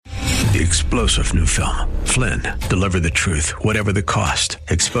The explosive new film, Flynn, deliver the truth, whatever the cost,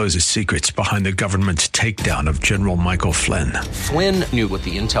 exposes secrets behind the government's takedown of General Michael Flynn. Flynn knew what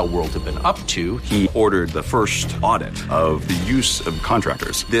the intel world had been up to. He ordered the first audit of the use of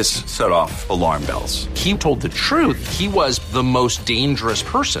contractors. This set off alarm bells. He told the truth. He was the most dangerous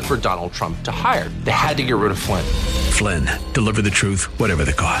person for Donald Trump to hire. They had to get rid of Flynn. Flynn, deliver the truth, whatever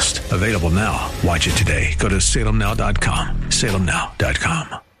the cost. Available now. Watch it today. Go to salemnow.com.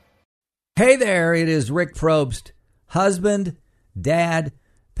 salemnow.com. Hey there, it is Rick Probst, husband, dad,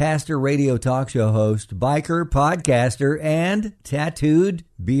 pastor, radio talk show host, biker, podcaster, and tattooed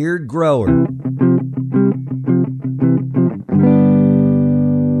beard grower.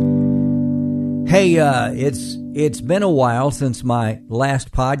 Hey, it's been a while since my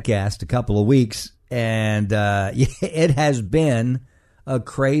last podcast, a couple of weeks, and it has been a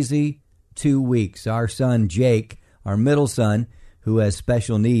crazy 2 weeks. Our son Jake, our middle son, who has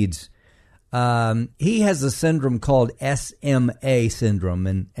special needs, he has a syndrome called SMA syndrome,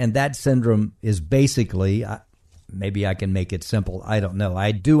 and that syndrome is basically, maybe I can make it simple, I don't know.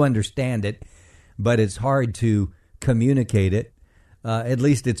 I do understand it, but it's hard to communicate it. At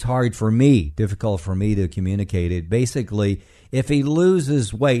least it's hard for me, difficult for me to communicate it. Basically, if he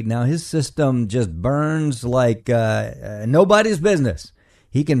loses weight, now his system just burns like nobody's business.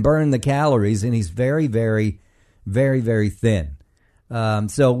 He can burn the calories, and he's very, very, very, very thin.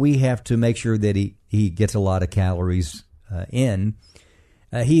 So we have to make sure that he gets a lot of calories in.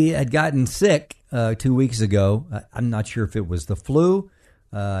 He had gotten sick 2 weeks ago. I'm not sure if it was the flu.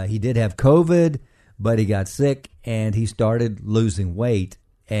 He did have COVID, but he got sick, and he started losing weight,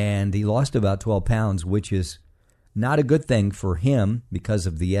 and he lost about 12 pounds, which is not a good thing for him because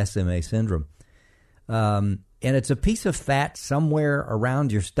of the SMA syndrome. And it's a piece of fat somewhere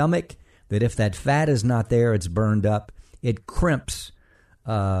around your stomach that if that fat is not there, it's burned up. It crimps.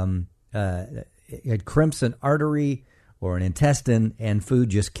 It crimps an artery or an intestine, and food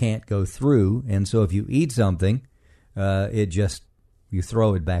just can't go through. And so if you eat something, you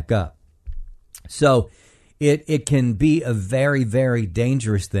throw it back up. So it can be a very, very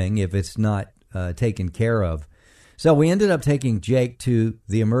dangerous thing if it's not taken care of. So we ended up taking Jake to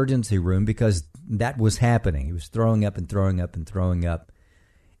the emergency room because that was happening. He was throwing up and throwing up and throwing up.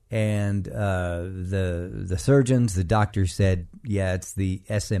 And the surgeons, the doctors said, yeah, it's the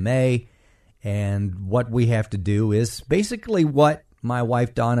SMA. And what we have to do is basically what my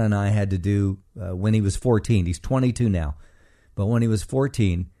wife Donna and I had to do when he was 14. He's 22 now. But when he was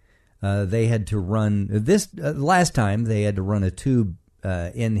 14, they had to run this last time. They had to run a tube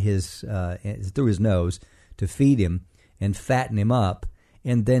in his through his nose to feed him and fatten him up.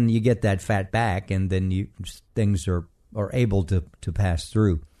 And then you get that fat back, and then things are able to pass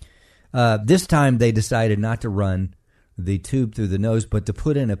through. This time they decided not to run the tube through the nose, but to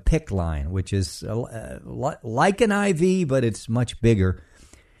put in a PICC line, which is like an IV, but it's much bigger.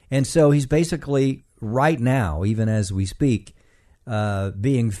 And so he's basically right now, even as we speak,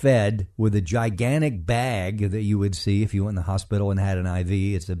 being fed with a gigantic bag that you would see if you went in the hospital and had an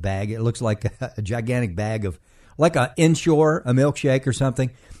IV. It's a bag. It looks like a gigantic bag of like a Ensure, a milkshake or something,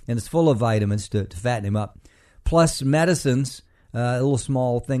 and it's full of vitamins to fatten him up, plus medicines. A little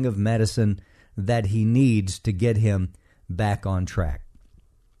small thing of medicine that he needs to get him back on track.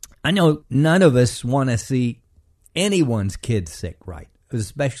 I know none of us want to see anyone's kid sick, right?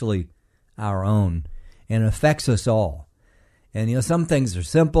 Especially our own, and it affects us all. And some things are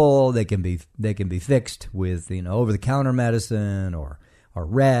simple; they can be fixed with over-the-counter medicine or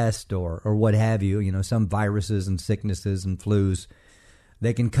rest or what have you. Some viruses and sicknesses and flus,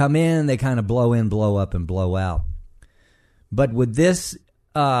 they can come in, they kind of blow in, blow up, and blow out. But with this,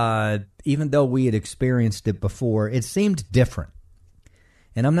 even though we had experienced it before, it seemed different.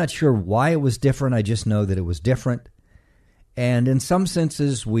 And I'm not sure why it was different. I just know that it was different. And in some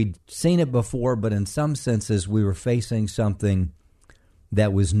senses, we'd seen it before, but in some senses, we were facing something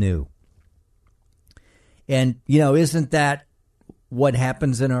that was new. And, isn't that what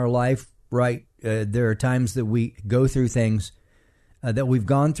happens in our life, right? There are times that we go through things that we've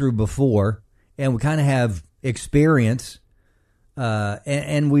gone through before, and we kind of have experience.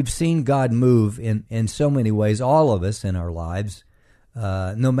 And we've seen God move in so many ways, all of us in our lives,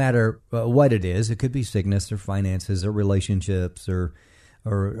 no matter what it is. It could be sickness or finances or relationships or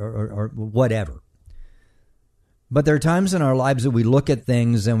whatever. But there are times in our lives that we look at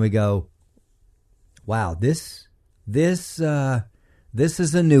things and we go, wow, this is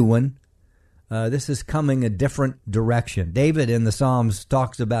a new one. This is coming a different direction. David in the Psalms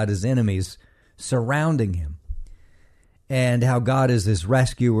talks about his enemies surrounding him, and how God is his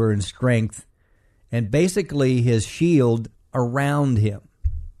rescuer and strength, and basically his shield around him.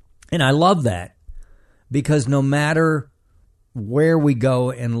 And I love that because no matter where we go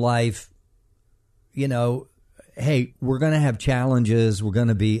in life, you know, hey, we're going to have challenges. We're going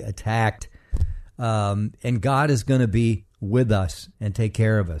to be attacked. And God is going to be with us and take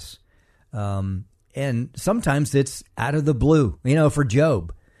care of us. And sometimes it's out of the blue. You know, for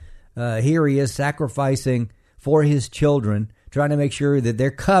Job, here he is sacrificing for his children, trying to make sure that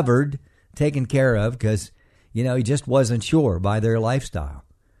they're covered, taken care of, because, you know, he just wasn't sure by their lifestyle.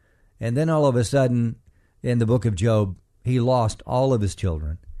 And then all of a sudden, in the book of Job, he lost all of his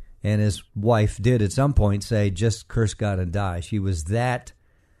children. And his wife did at some point say, just curse God and die. She was that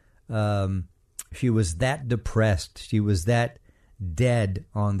depressed. She was that dead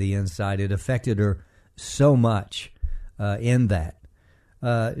on the inside. It affected her so much in that.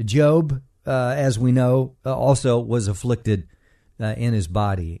 Job, as we know, also was afflicted in his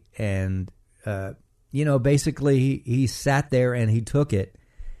body. And, you know, basically he sat there and he took it.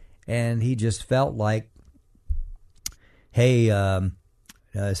 And he just felt like, hey,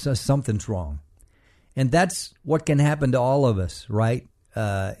 so something's wrong. And that's what can happen to all of us, right?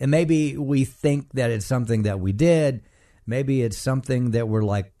 And maybe we think that it's something that we did. Maybe it's something that we're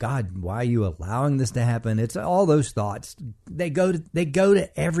like, God, why are you allowing this to happen? It's all those thoughts. They go to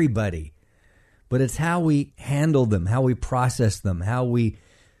everybody. But it's how we handle them, how we process them, how we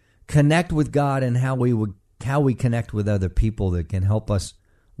connect with God, and how we connect with other people that can help us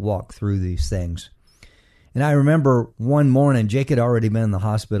walk through these things. And I remember one morning, Jake had already been in the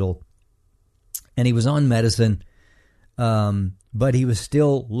hospital, and he was on medicine, but he was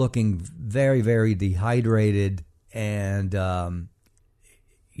still looking very, very dehydrated. And,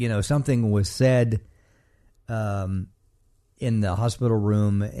 you know, something was said in the hospital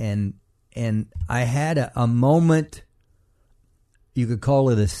room, and I had a moment, you could call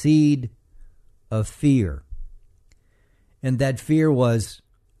it a seed of fear. And that fear was,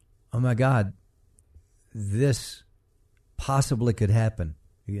 oh my God, this possibly could happen.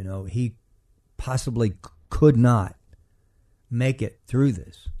 You know, he possibly could not make it through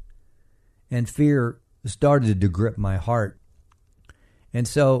this. And fear started to grip my heart. And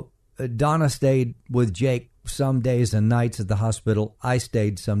so Donna stayed with Jake some days and nights at the hospital. I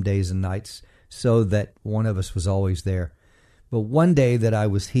stayed some days and nights so that one of us was always there. But one day that I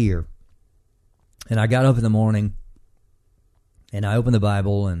was here, and I got up in the morning, and I opened the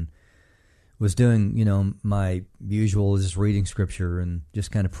Bible and was doing, you know, my usual, just reading scripture and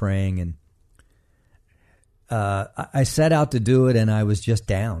just kind of praying. And I set out to do it, and I was just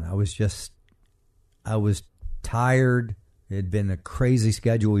down. I was tired. It had been a crazy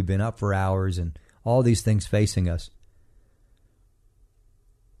schedule. We've been up for hours and all these things facing us.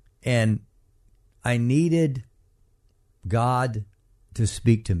 And I needed God to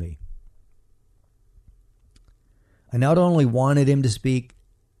speak to me. I not only wanted him to speak,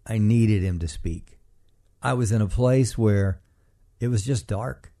 I needed him to speak. I was in a place where it was just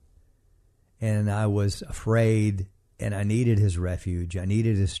dark, and I was afraid, and I needed his refuge. I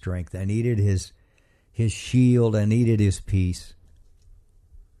needed his strength. I needed his shield. I needed his peace.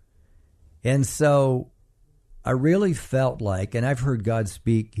 And so I really felt like, and I've heard God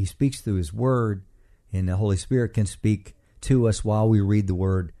speak, he speaks through his word, and the Holy Spirit can speak to us while we read the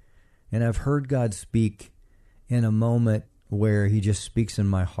word. And I've heard God speak in a moment where he just speaks in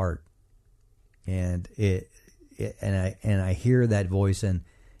my heart. And I hear that voice, and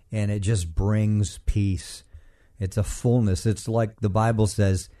it just brings peace. It's a fullness. It's like the Bible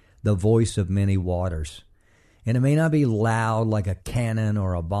says, the voice of many waters. And it may not be loud like a cannon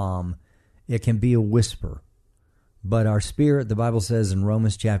or a bomb. It can be a whisper. But our spirit, the Bible says in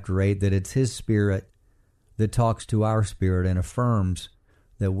Romans chapter 8, that it's his spirit that talks to our spirit and affirms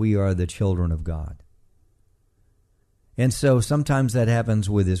that we are the children of God. And so sometimes that happens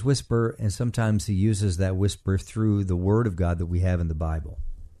with his whisper, and sometimes he uses that whisper through the word of God that we have in the Bible.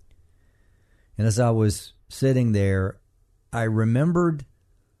 And as I was sitting there, I remembered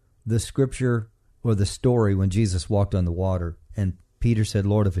the scripture or the story when Jesus walked on the water, and Peter said,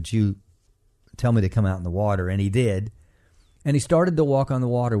 Lord, if it's you, tell me to come out in the water. And he did. And he started to walk on the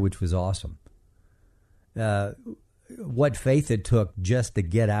water, which was awesome. What faith it took just to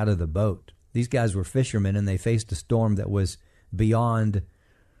get out of the boat. These guys were fishermen, and they faced a storm that was beyond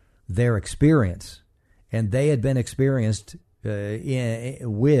their experience. And they had been experienced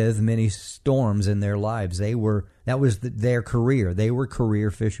with many storms in their lives. That was their career. They were career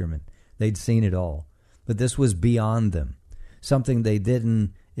fishermen. They'd seen it all. But this was beyond them. Something they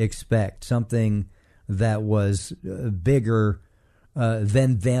didn't expect. Something that was bigger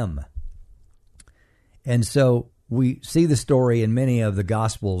than them. And so we see the story in many of the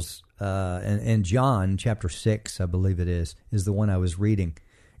Gospels. And John chapter 6, I believe it is the one I was reading.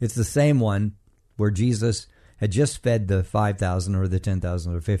 It's the same one where Jesus had just fed the 5,000 or the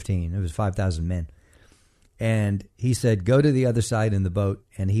 10,000 or 15. It was 5,000 men. And he said, go to the other side in the boat.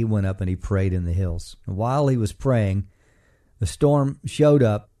 And he went up and he prayed in the hills. And while he was praying, the storm showed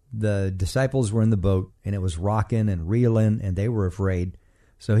up. The disciples were in the boat, and it was rocking and reeling, and they were afraid.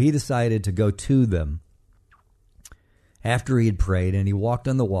 So he decided to go to them after he had prayed, and he walked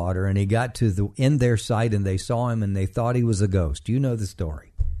on the water, and he got to in their sight, and they saw him, and they thought he was a ghost. You know the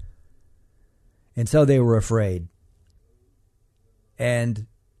story. And so they were afraid. And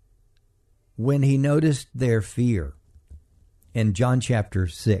when he noticed their fear, in John chapter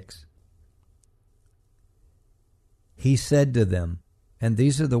 6, he said to them, and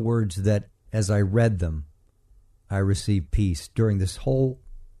these are the words that, as I read them, I received peace during this whole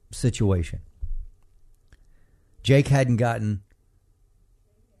situation. Jake hadn't gotten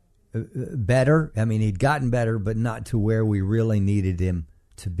better. I mean, he'd gotten better, but not to where we really needed him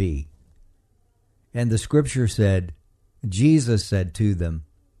to be. And the scripture said, Jesus said to them,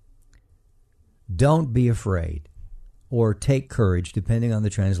 don't be afraid, or take courage, depending on the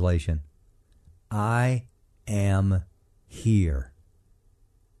translation. I am here.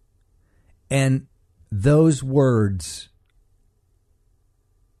 And those words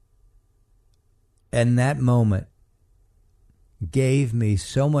and that moment gave me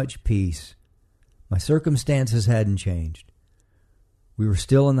so much peace. My circumstances hadn't changed. We were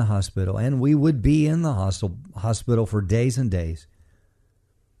still in the hospital, and we would be in the hospital for days and days.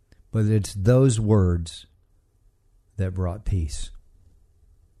 But it's those words that brought peace.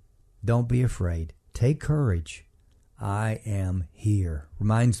 Don't be afraid. Take courage. I am here.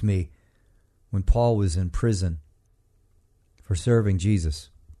 Reminds me when Paul was in prison for serving Jesus.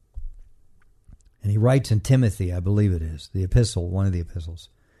 And he writes in Timothy, I believe it is, the epistle, one of the epistles.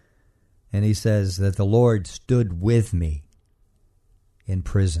 And he says that the Lord stood with me in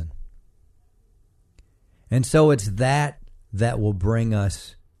prison. And so it's that will bring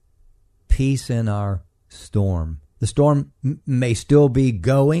us peace in our storm. The storm may still be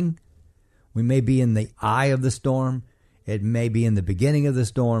going. We may be in the eye of the storm. It may be in the beginning of the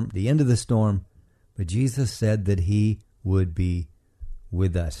storm, the end of the storm, but Jesus said that he would be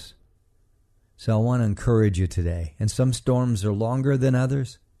with us. So I want to encourage you today. And some storms are longer than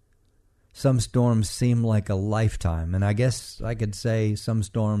others. Some storms seem like a lifetime. And I guess I could say some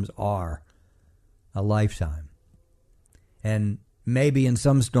storms are a lifetime. And maybe in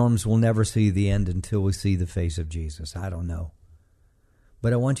some storms we'll never see the end until we see the face of Jesus. I don't know.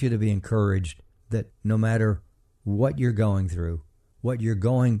 But I want you to be encouraged that no matter what you're going through, what you're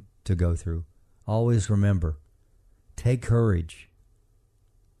going to go through, always remember, take courage.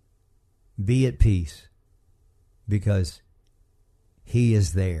 Be at peace, because he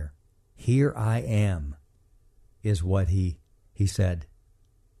is there. Here I am, is what he said.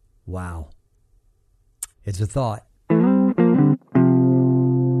 Wow. It's a thought.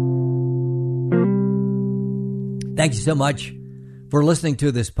 Thank you so much for listening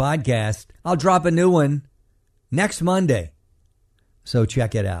to this podcast. I'll drop a new one next Monday, so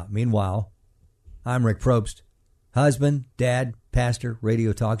check it out. Meanwhile, I'm Rick Probst, husband, dad, pastor,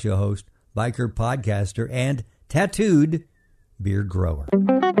 radio talk show host, biker podcaster, and tattooed beard grower.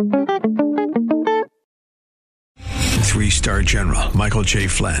 3-star General Michael J.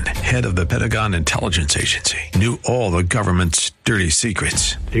 Flynn, head of the Pentagon Intelligence Agency, knew all the government's dirty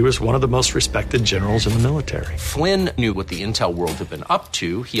secrets. He was one of the most respected generals in the military. Flynn knew what the intel world had been up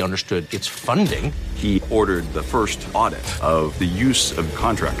to. He understood its funding. He ordered the first audit of the use of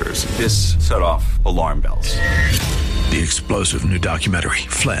contractors. This set off alarm bells. The explosive new documentary,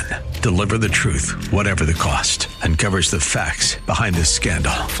 Flynn, Deliver the Truth, Whatever the Cost, uncovers the facts behind this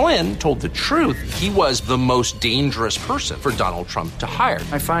scandal. Flynn told the truth. He was the most dangerous person for Donald Trump to hire.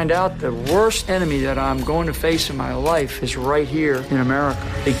 I find out the worst enemy that I'm going to face in my life is right here in America.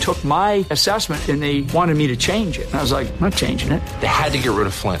 They took my assessment and they wanted me to change it. And I was like, I'm not changing it. They had to get rid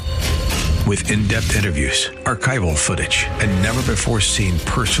of Flynn. With in-depth interviews, archival footage, and never-before-seen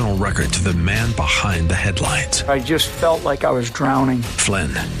personal records of the man behind the headlines. I just felt like I was drowning. Flynn,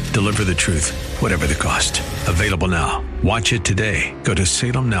 Deliver the Truth, Whatever the Cost. Available now. Watch it today. Go to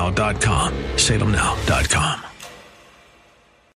salemnow.com. salemnow.com.